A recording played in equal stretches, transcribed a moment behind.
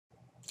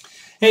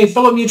Hey,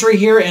 Philip Mutry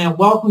here, and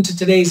welcome to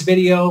today's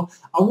video.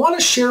 I want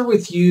to share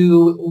with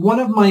you one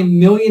of my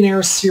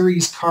Millionaire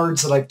Series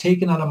cards that I've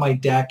taken out of my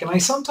deck, and I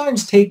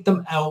sometimes take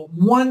them out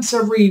once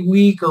every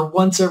week or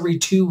once every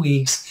 2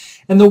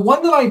 weeks. And the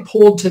one that I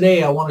pulled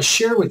today I want to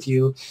share with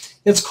you,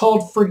 it's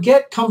called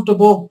Forget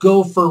Comfortable,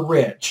 Go for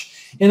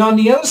Rich. And on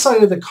the other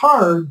side of the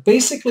card,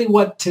 basically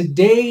what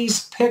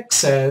today's pick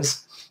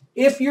says,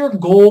 if your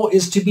goal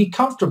is to be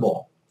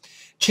comfortable,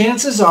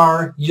 chances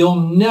are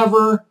you'll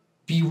never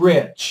be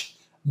rich.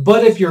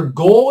 But if your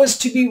goal is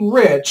to be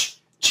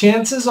rich,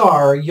 chances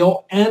are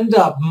you'll end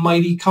up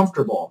mighty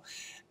comfortable.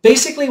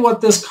 Basically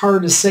what this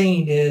card is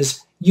saying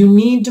is you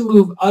need to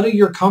move out of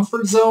your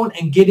comfort zone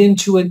and get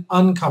into an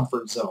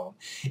uncomfort zone.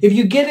 If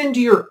you get into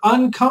your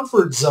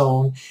uncomfort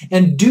zone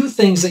and do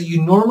things that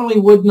you normally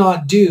would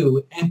not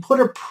do and put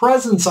a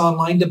presence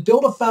online to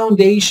build a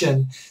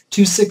foundation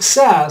to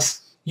success,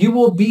 you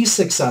will be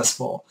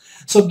successful.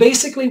 So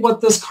basically what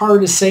this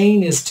card is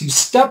saying is to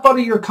step out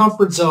of your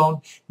comfort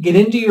zone, get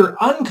into your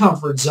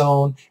uncomfort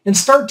zone, and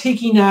start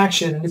taking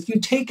action. And if you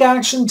take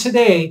action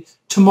today,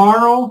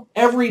 tomorrow,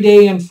 every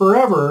day, and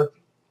forever,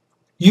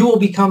 you will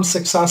become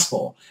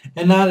successful.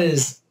 And that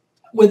is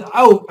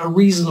without a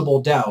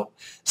reasonable doubt.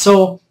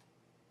 So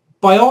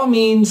by all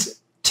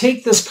means,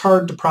 take this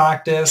card to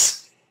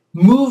practice,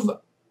 move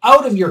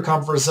out of your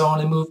comfort zone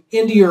and move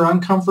into your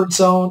uncomfort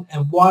zone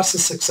and watch the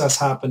success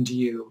happen to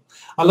you.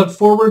 I look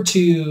forward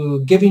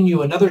to giving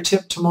you another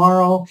tip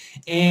tomorrow,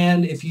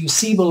 and if you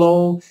see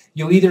below,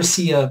 you'll either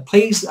see a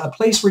place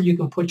where you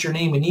can put your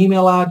name and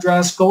email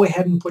address. Go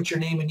ahead and put your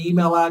name and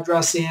email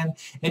address in,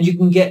 and you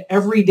can get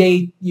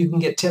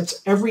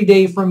tips every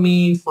day from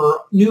me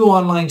for new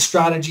online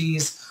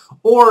strategies.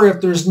 Or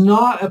if there's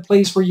not a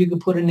place where you can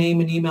put a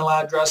name and email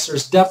address,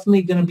 there's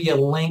definitely going to be a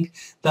link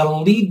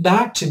that'll lead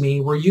back to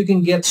me where you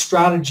can get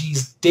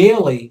strategies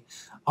daily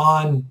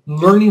on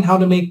learning how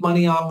to make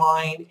money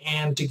online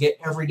and to get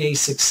everyday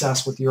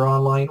success with your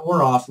online or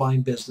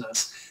offline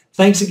business.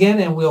 Thanks again,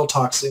 and we'll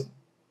talk soon.